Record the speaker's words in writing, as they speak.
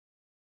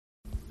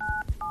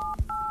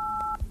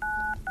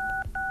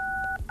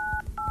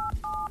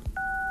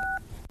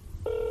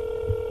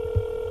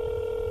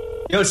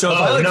Yo, so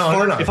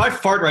if I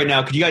fart right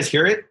now, could you guys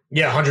hear it?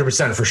 Yeah,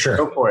 100% for sure.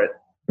 Go for it.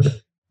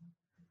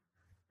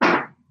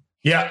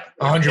 Yeah,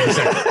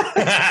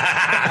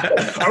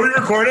 100%. Are we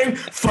recording?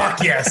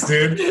 Fuck yes,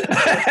 dude.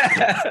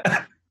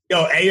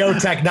 Yo, AO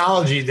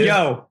technology, dude.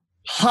 Yo,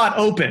 hot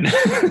open.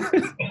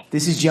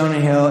 This is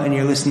Jonah Hill, and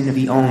you're listening to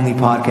the only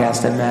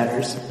podcast that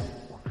matters.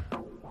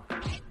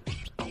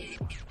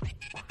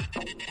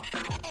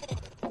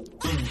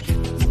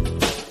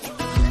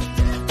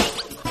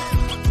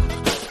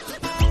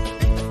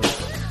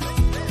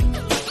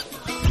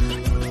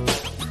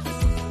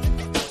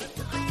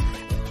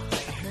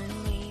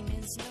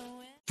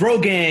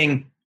 Bro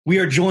Gang, we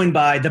are joined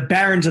by the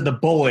barons of the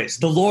boys,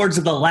 the lords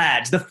of the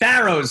lads, the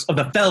pharaohs of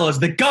the fellows,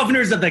 the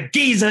governors of the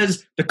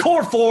geezas, the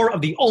core four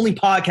of the only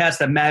podcast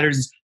that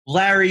matters,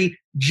 Larry,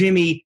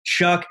 Jimmy,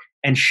 Chuck,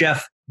 and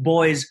Chef.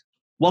 Boys,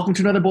 welcome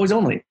to another Boys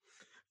Only.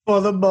 For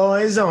the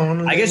boys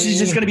only. I guess it's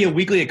just going to be a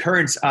weekly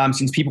occurrence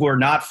since people were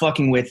not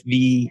fucking with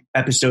the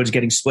episodes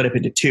getting split up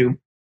into two.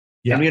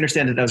 Yeah. And we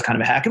understand that was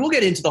kind of a hack. And we'll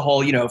get into the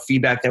whole,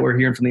 feedback that we're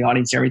hearing from the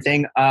audience and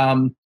everything.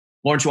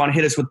 Lawrence, you want to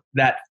hit us with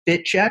that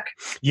fit check?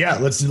 Yeah,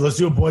 let's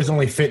do a boys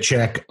only fit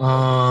check.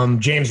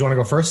 James, you want to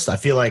go first? I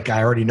feel like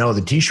I already know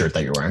the T-shirt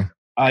that you're wearing.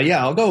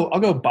 Yeah, I'll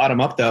go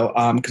bottom up though,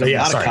 because I'm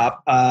not a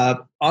cop.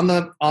 On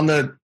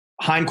the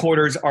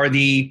hindquarters are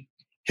the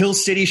Hill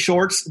City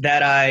shorts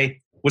that I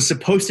was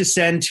supposed to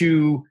send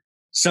to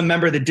some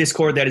member of the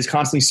Discord that is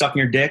constantly sucking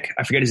your dick.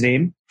 I forget his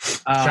name.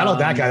 Shout out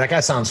that guy. That guy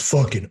sounds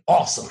fucking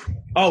awesome.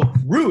 Oh,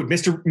 rude,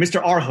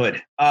 Mr. R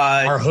Hood.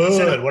 R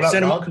Hood, what up,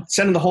 dog?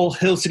 Send him the whole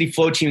Hill City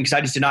flow team because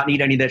I just did not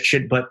need any of that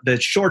shit. But the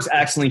shorts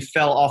accidentally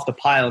fell off the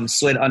pile and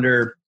slid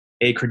under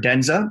a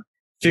credenza.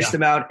 Fished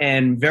them out,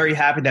 and very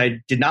happy that I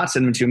did not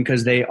send them to him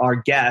because they are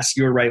gas.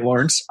 You were right,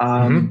 Lawrence.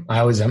 I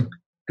always am.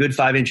 Good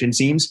 5-inch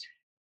inseams.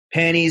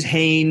 Panties,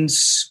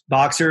 Hanes,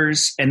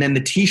 boxers, and then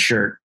the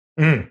T-shirt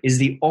is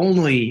the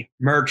only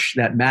merch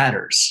that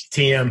matters.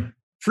 TM.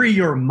 Free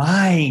your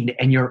mind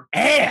and your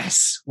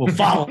ass will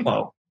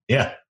follow.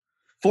 Yeah.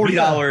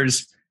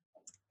 $40.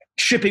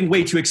 Shipping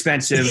way too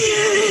expensive.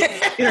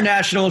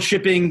 International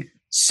shipping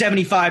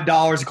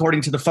 $75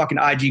 according to the fucking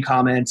IG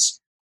comments.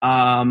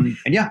 And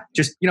yeah,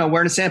 just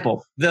wearing a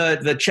sample.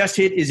 The chest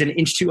hit is an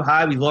inch too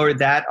high. We lowered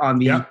that on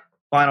the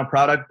final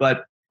product,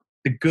 but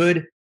the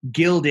good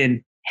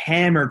Gildan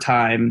Hammer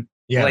Time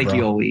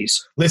Blakey-Olies.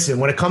 Listen,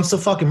 when it comes to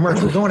fucking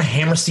merch, we're going to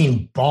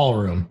Hammerstein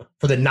Ballroom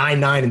for the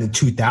 99 and the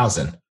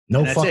 2000.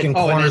 No fucking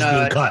corners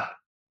being cut.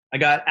 I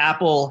got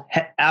Apple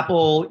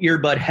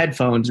earbud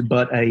headphones,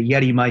 but a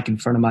Yeti mic in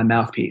front of my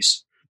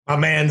mouthpiece. My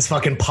man's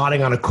fucking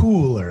potting on a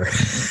cooler.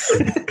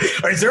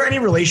 Is there any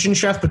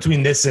relationship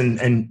between this and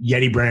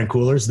Yeti brand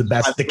coolers?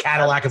 The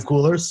Cadillac of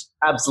coolers?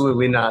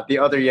 Absolutely not. The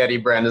other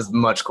Yeti brand is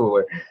much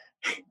cooler.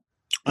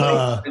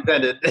 Well,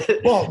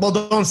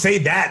 don't say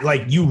that.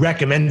 Like, you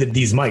recommended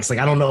these mics. Like,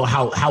 I don't know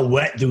how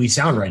wet do we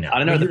sound right now. I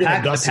don't know. The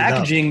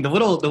packaging, the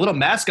little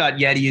mascot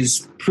Yeti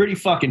is pretty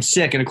fucking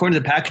sick. And according to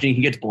the packaging,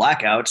 he gets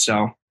blackout.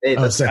 So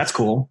that's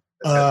cool.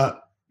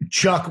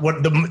 Chuck,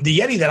 what the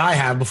Yeti that I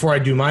have before I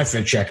do my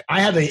fit check,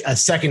 I have a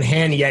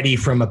secondhand Yeti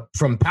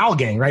from Pal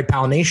Gang, right?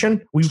 Pal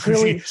Nation. We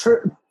appreciate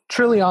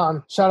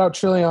Trillion. Shout out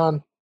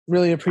Trillion.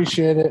 Really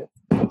appreciate it.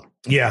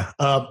 Yeah.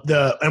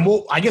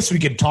 I guess we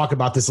could talk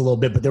about this a little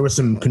bit, but there was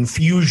some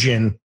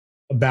confusion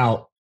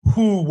about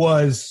who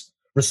was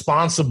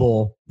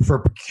responsible for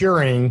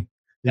procuring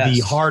the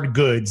hard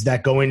goods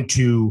that go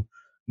into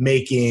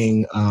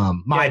making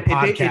my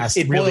podcast.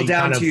 It boiled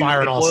down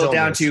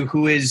to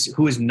who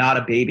is not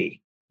a baby.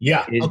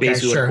 Yeah. Okay,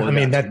 sure. I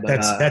mean,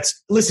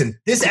 that's listen,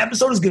 this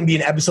episode is going to be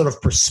an episode of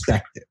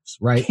perspectives,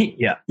 right?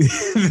 Yeah.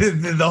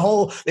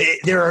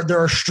 There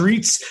are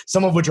streets,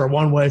 some of which are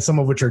one way, some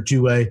of which are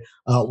two way.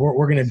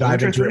 We're going to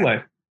dive into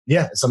it.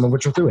 Yeah. Some of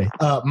which are three way.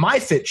 My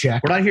fit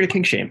check. We're not here to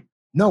kink shame.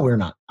 No, we're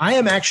not. I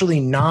am actually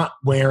not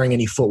wearing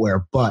any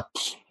footwear, but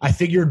I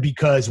figured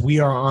because we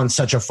are on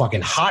such a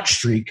fucking hot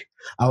streak,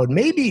 I would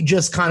maybe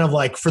just kind of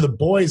like for the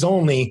boys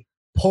only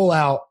pull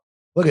out,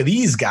 look at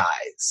these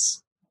guys.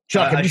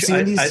 Chuck, have you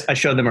seen these? I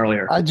showed them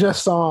earlier. I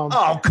just saw them.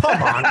 Oh,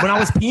 come on. When I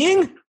was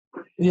peeing?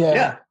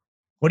 Yeah.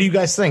 What do you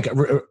guys think?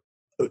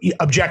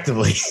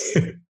 Objectively.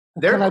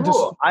 They're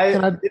cool.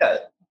 I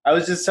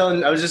was just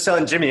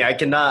telling Jimmy, I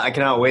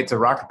cannot wait to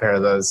rock a pair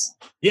of those.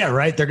 Yeah,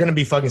 right. They're gonna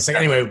be fucking sick.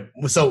 Anyway,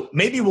 so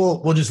maybe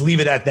we'll just leave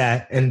it at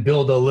that and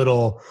build a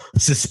little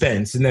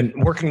suspense. And then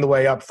working the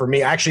way up for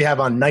me, I actually have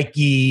on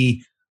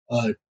Nike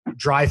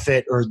dry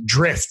fit or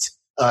drift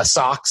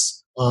socks.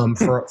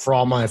 For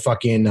all my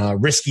fucking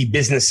risky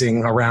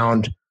businessing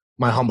around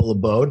my humble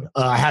abode.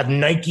 I have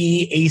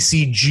Nike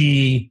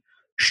ACG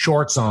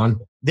shorts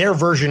on. Their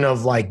version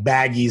of like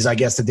baggies, I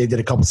guess, that they did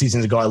a couple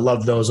seasons ago. I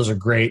love those. Those are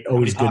great.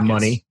 Always good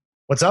money.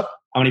 What's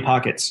up? How many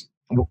pockets?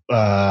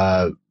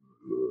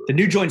 The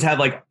new joints have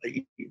like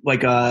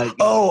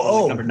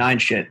number 9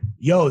 shit.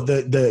 Yo,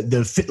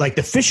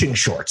 the fishing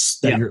shorts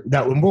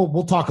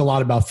we'll talk a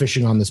lot about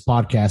fishing on this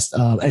podcast.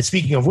 And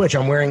speaking of which,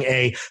 I'm wearing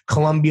a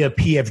Columbia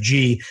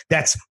PFG.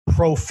 That's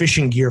pro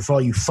fishing gear for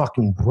all you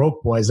fucking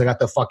broke boys. I got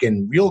the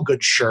fucking real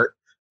good shirt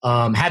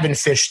Haven't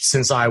fished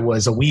since I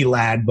was a wee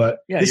lad, but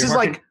this is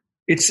like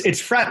it's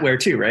frat wear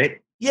too, right?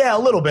 Yeah, a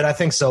little bit. I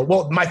think so.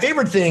 Well, my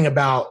favorite thing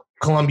about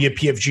Columbia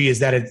PFG is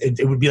that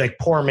it would be like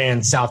poor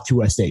man South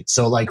 2 Estate.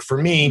 So like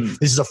for me,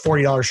 this is a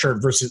 $40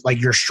 shirt versus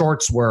like your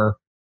shorts were,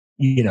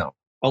 you know,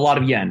 a lot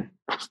of yen,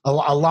 a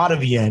lot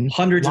of yen,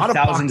 hundreds of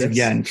thousands of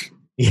yen.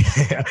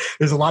 Yeah,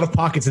 there's a lot of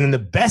pockets. And then the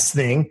best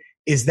thing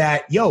is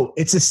that,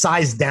 it's a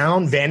size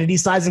down vanity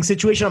sizing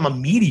situation. I'm a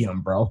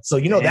medium, bro. So,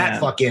 that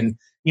fucking,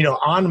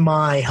 on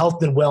my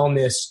health and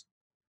wellness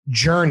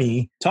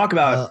journey. Talk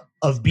about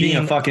of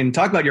being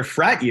talk about your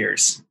frat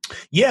years.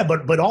 Yeah,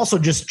 but also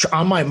just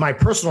on my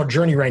personal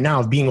journey right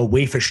now of being a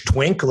waifish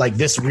twink, like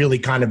this really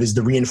kind of is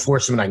the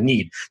reinforcement I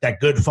need.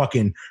 That good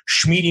fucking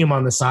schmedium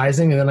on the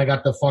sizing. And then I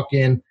got the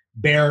fucking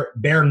bare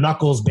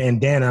knuckles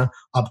bandana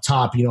up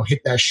top,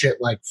 hit that shit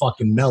like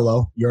fucking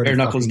mellow. Bare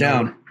knuckles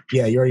down.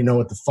 Yeah, you already know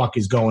what the fuck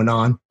is going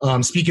on.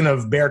 Speaking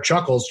of bare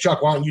chuckles,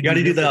 Chuck, why don't you got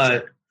to do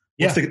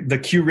the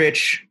Q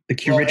Rich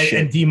shit.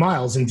 And D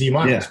Miles,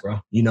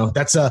 bro.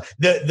 That's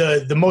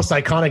the most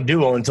iconic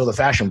duo until the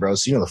Fashion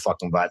Bros. So the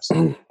fucking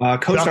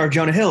vibes. Co-star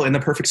Jonah Hill in The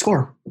Perfect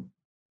Score.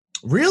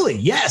 Really?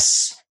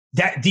 Yes.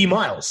 That D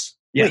Miles.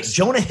 Yes. Wait,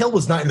 Jonah Hill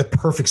was not in The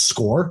Perfect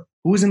Score.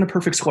 Who was in The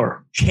Perfect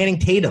Score? Channing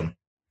Tatum.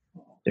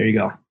 There you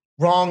go.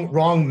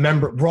 Wrong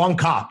member, wrong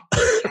cop,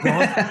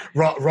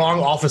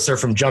 wrong officer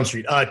from Jump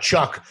Street.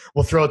 Chuck,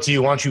 we'll throw it to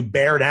you. Why don't you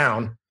bear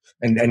down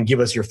and give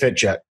us your fit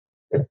check?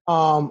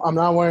 I'm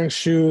not wearing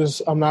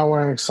shoes. I'm not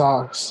wearing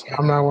socks.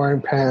 I'm not wearing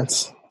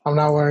pants. I'm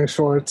not wearing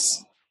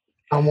shorts.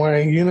 I'm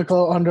wearing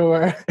Uniqlo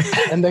underwear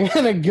and then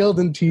a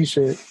Gildan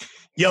t-shirt.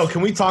 Yo,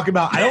 can we talk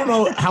about, I don't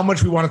know how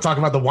much we want to talk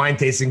about the wine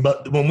tasting,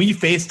 but when we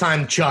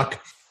FaceTime Chuck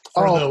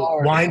for the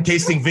wine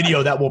tasting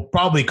video that will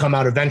probably come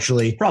out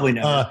eventually. Probably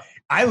not.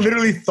 I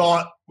literally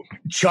thought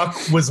Chuck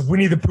was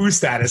Winnie the Pooh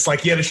status.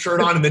 Like he had a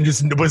shirt on and then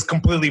just was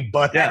completely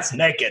butt-ass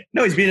naked.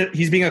 No,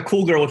 he's being a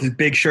cool girl with his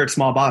big shirt,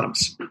 small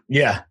bottoms.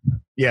 Yeah.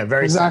 Yeah,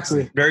 very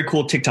exactly. Sexy. Very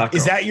cool TikTok girl.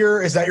 Is that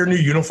your new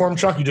uniform,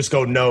 Chuck? You just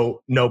go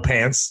no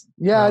pants?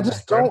 Yeah, I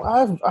just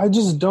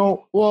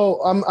don't.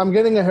 Well, I'm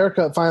getting a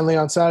haircut finally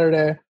on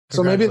Saturday.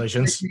 So maybe it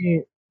makes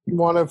me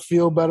want to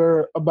feel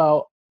better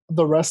about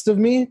the rest of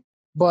me,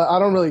 but I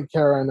don't really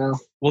care right now.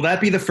 Will that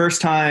be the first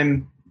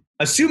time?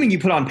 Assuming you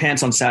put on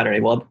pants on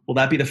Saturday, will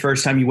that be the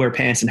first time you wear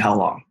pants in how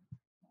long?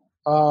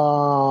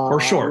 Or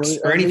shorts,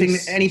 or anything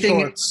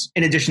shorts.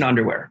 In addition to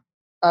underwear?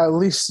 At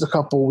least a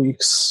couple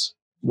weeks.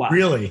 Wow.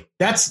 Really?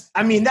 That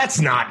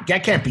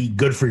can't be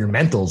good for your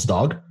mentals,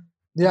 dog.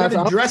 Yeah, you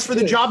gotta dress for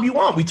the job you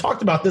want. We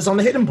talked about this on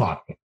the Hidden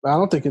Pot. I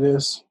don't think it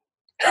is.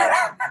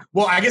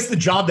 Well, I guess the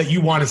job that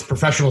you want is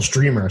professional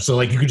streamer, so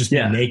like you could just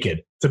be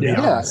naked. To be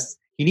honest.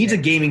 He needs a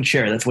gaming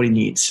chair. That's what he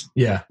needs.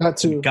 Yeah. That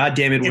too. God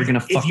damn it, we're going to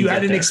fucking If you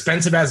had an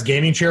expensive ass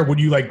gaming chair, would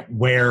you like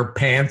wear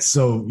pants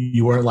so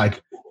you weren't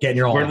like getting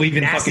your all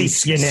leaving nasty,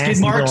 fucking skid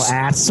marks,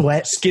 ass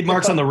sweat, skid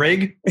marks on the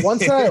rig?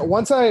 Once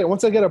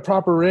I get a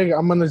proper rig,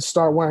 I'm going to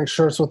start wearing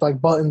shirts with like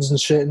buttons and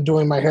shit and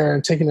doing my hair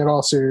and taking it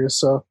all serious.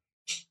 So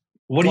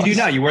what do you do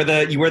now? You wear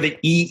the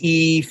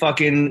EE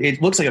fucking,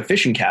 it looks like a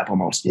fishing cap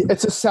almost.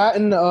 It's a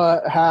satin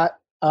hat.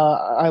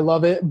 I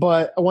love it,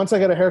 but once I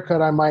get a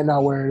haircut, I might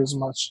not wear it as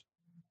much.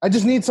 I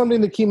just need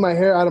something to keep my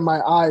hair out of my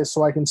eyes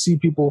so I can see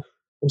people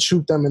and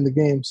shoot them in the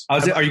games.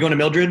 Are you going to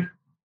Mildred?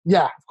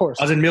 Yeah, of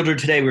course. I was in Mildred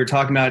today. We were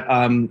talking about,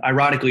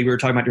 ironically, we were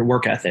talking about your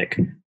work ethic,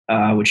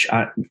 which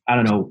I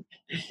don't know.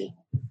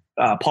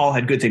 Paul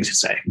had good things to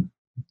say.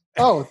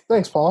 Oh,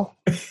 thanks, Paul.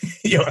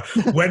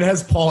 When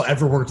has Paul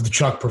ever worked with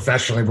Chuck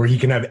professionally where he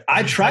can have?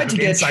 I tried to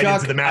get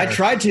Chuck. I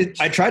tried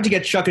to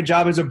get Chuck a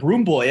job as a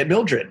broom boy at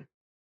Mildred.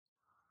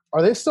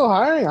 Are they still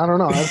hiring? I don't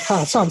know.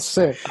 That sounds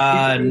sick.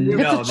 You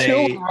get to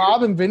chill with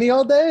Rob and Vinny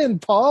all day,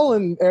 and Paul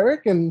and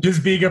Eric, and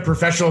just being a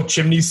professional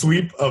chimney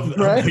sweep of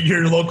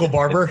your local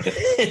barber.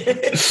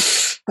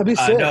 That'd be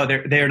sick. No,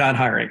 they're not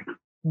hiring.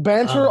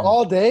 Banter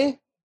all day.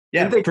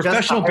 Yeah,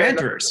 professional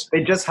banterers.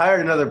 They just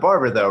hired another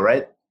barber, though,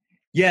 right?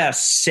 Yeah,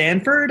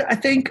 Sanford, I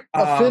think.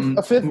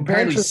 A fifth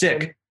apparently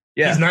sick.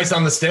 Yeah, he's nice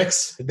on the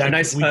sticks. A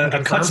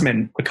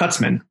cutsman.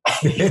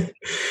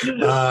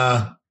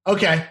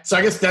 Okay, so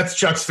I guess that's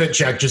Chuck's fit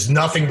check. Just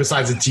nothing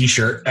besides a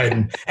t-shirt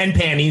and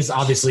panties,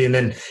 obviously, and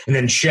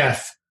then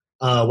Chef.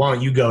 Why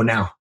don't you go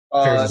now?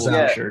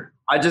 Shirt.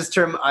 I just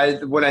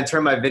when I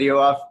turned my video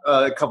off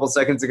a couple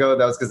seconds ago,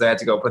 that was because I had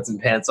to go put some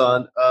pants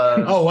on.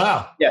 Oh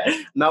wow! Yeah,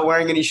 not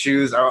wearing any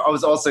shoes. I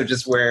was also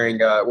just wearing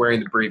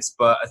the briefs,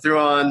 but I threw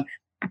on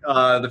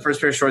the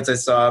first pair of shorts I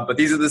saw. But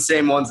these are the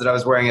same ones that I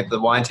was wearing at the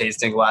wine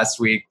tasting last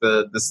week.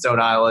 The Stone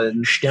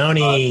Island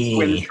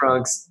twin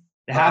trunks,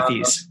 the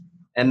halfies.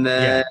 And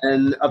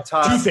then up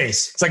top,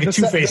 Two-Face. It's like a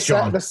Two-Face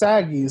John. The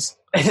saggies.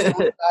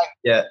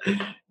 Yeah.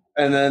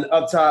 And then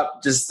up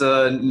top, just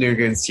the Noon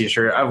Goons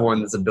t-shirt. I've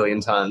worn this a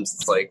billion times.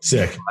 It's like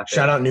sick.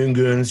 Shout out Noon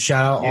Goons.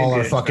 Shout out all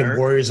our fucking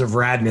Warriors of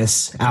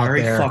Radness out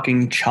Very there.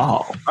 fucking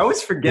chaw. I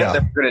always forget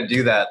that we're gonna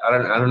do that. I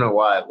don't know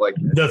why. Like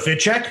the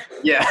fit check.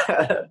 Yeah.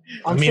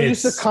 I'm so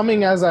used to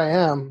coming as I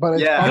am, but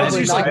it's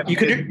probably not. Like, you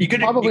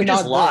could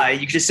just lie. You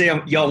could just say,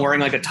 "I'm wearing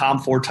like a Tom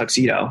Ford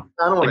tuxedo."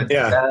 I don't want to do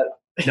that.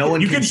 No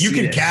one. You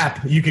can cap.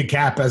 You can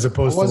cap as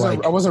opposed to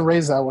like. I wasn't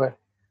raised that way.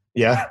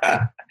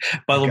 Yeah.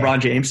 By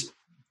LeBron James.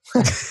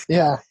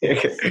 Yeah.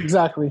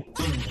 Exactly.